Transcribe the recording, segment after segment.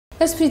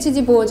Ers pryd ti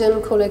wedi bod yn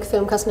coleg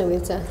ffilm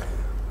Casnewydd te?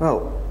 Wel,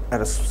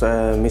 ers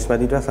mis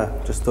Medi diwetha,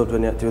 jyst dod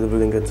fyny diwedd y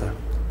flwyddyn gyntaf.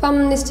 Pam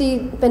nes ti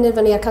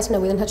benderfynu ar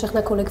Casnewydd yn hytrach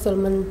na coleg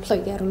ffilm yn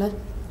Lloegr, rwle?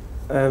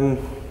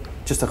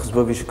 Jyst achos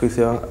bod fi eisiau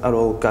gweithio ar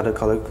ôl gadael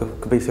coleg,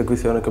 gobeithio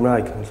gweithio yn y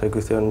Gymraeg, yn lle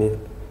gweithio yn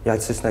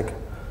iaith Saesneg.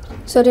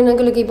 So ydy'n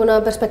golygu bod yna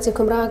bersbectif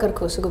Cymraeg ar y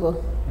cwrs o gwbl?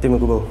 Dim o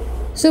gwbl.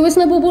 So oes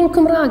yna bobl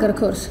Cymraeg ar y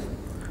cwrs?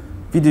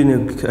 Fi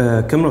di'n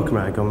Cymro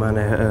Cymraeg, ond mae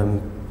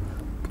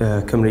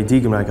yna Cymru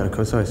di-Gymraeg ar y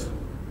cwrs oes.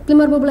 Ble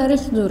mae'r bobl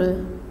eraill yn dod?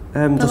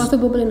 Pa fath o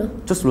bobl yno?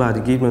 Just wlad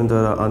i gyd ma'n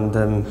dod, ond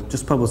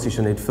just pobl sy'n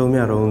eisiau gwneud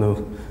ffilmiau ar ôl nhw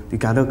di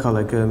gadael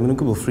coleg, maen nhw'n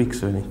gwbl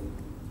freaks rili.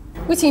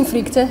 Wyt ti'n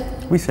freak te?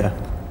 Weithiau.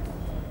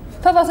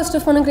 Pa fath o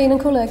stwff maen nhw'n gwneud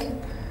yn coleg?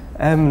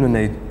 Maen nhw'n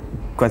gwneud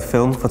gwaith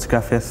ffilm,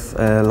 ffotograffiaeth,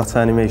 lot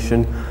o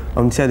animation,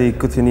 ond ti wedi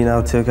gwthio ni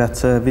nawr tuag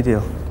at fideo.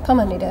 Pa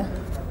ma'n neud e?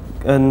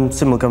 Yn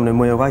syml gafon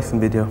mwy o waith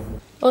yn fideo.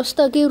 Os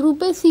da gen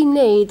rhywbeth i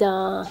wneud a...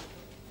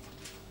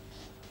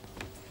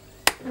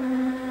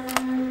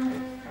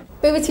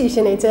 Be wyt ti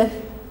eisiau wneud te?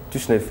 Dwi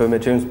eisiau gwneud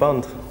ffilmiau James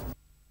Bond.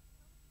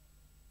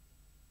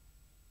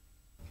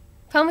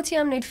 Pam wyt ti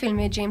am wneud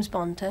ffilmiau James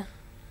Bond te?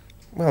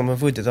 Wel, mae'n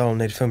fwy diddorol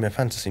wneud ffilmiau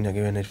fantasy nag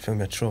yw wneud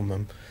ffilmiau trwm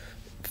am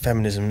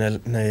feminism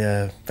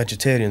neu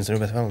vegetarians neu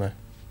rhywbeth fel yna.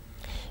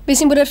 Be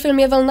sy'n bod ar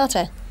ffilmiau fel yna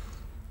te?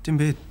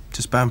 Dim byd,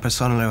 just barn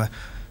personol yw e.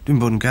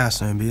 Dwi'n bod yn gas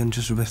na yn byd, ond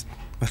just rhywbeth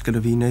well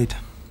gyda fi wneud.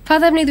 Pa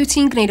ddefnydd wyt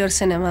ti'n gwneud o'r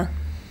cinema?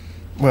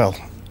 Wel,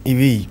 i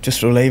fi,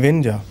 just rhywle i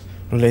fyndio.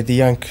 Rhywle i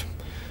ddianc.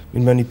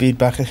 Mynd mewn i byd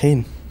bach eich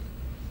hun.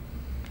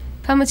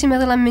 Pam wyt ti'n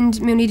meddwl am mynd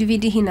mewn i dy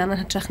fyd i hunan yn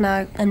hytrach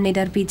na yn wneud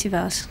ar byd ti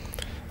fas?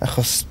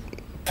 Achos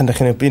pan da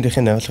chi'n ei byd i'ch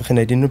hunan, allwch chi'n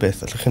neud unrhyw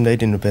beth. Allwch chi'n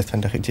neud unrhyw beth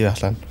pan da chi tu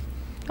allan.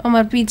 Ond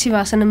mae'r byd ti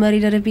fas yn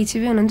ymyrryd ar y byd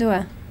ti fewn, yn dwi?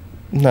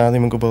 Na,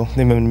 ddim yn gwbl.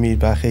 Ddim yn byd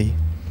bach i.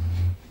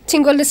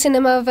 Ti'n gweld y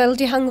cinema fel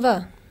dihangfa?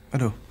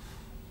 Ydw.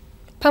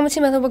 Pam wyt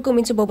ti'n meddwl bod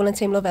gwmynt o bobl yn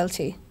teimlo fel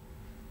ti?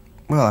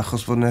 Wel,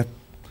 achos fod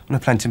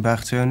yna plentyn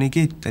bach ti o'n i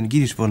gyd. Da ni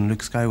gyd eisiau fod yn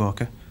Luke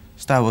Skywalker.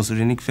 Star Wars yw'r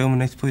unig ffilm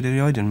yn eith pwyd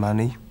erioed yn man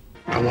i.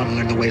 I want to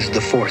learn the ways of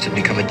the Force and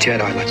become a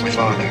Jedi like my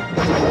father.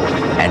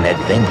 An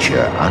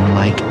adventure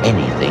unlike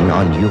anything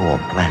on your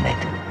planet.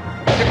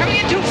 You're coming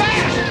in too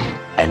fast!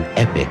 An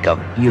epic of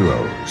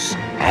heroes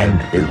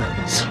and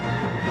villains.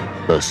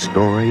 The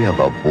story of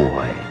a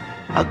boy,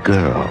 a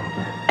girl,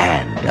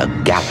 and a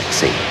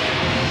galaxy.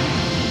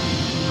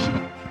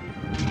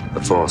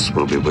 The Force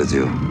will be with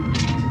you.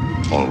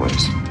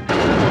 Always.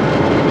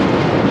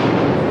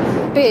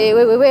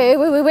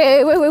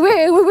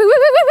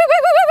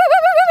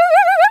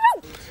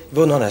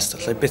 Fod yn onest,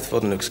 allai byth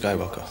fod yn Luke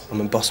Skywalker, ond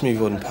mae'n bos mi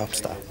fod yn pop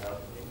star.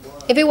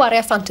 If i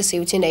wario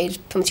fantasy wyt ti'n neud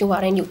pan ti'n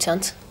wario'n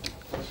mutant?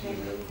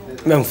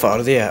 Mewn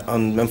ffordd, ie,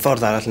 ond mewn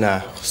ffordd arall na,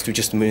 achos dwi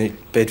jyst yn mwyn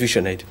be dwi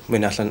eisiau gwneud,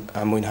 mwyn allan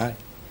a mwynhau.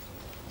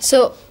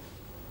 So,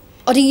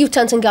 oeddi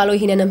mutant yn galw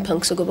hunain yn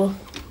punks o gwbl?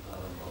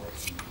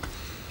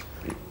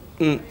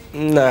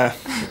 Na,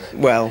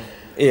 wel,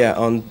 ie,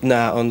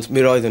 ond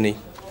mi roeddwn ni.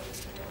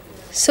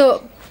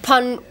 So,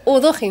 pan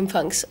oeddech chi'n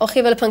punks, o'ch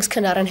chi fel y punks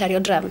cynnar yn herio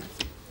drefn?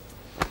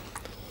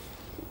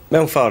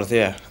 Mewn ffordd,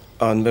 ie,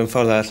 ond mewn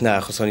ffordd arall na,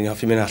 achos o'n i'n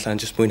hoffi mynd allan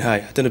jyst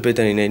mwynhau. A dyna beth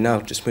da ni'n neud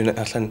nawr, jyst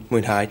allan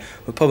mwynhau.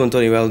 Mae pobl yn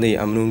dod i weld ni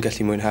a maen nhw'n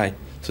gallu mwynhau.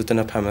 So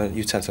dyna pan mae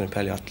mutant yn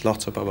apelio at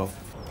lot o bobl.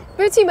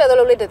 Be wyt ti'n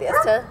meddwl o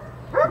wleidyddiaeth te?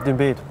 Dim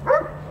byd.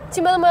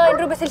 Ti'n meddwl mae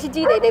unrhyw beth allu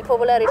di wneud neu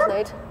pobl eraill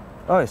wneud?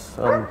 Oes,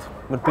 ond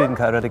mae'r byd yn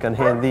cael redeg gan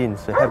hen ddyn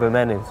sy'n heb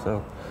ymenydd, so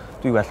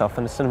dwi well off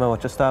yn y cinema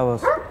watch o Star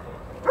Wars.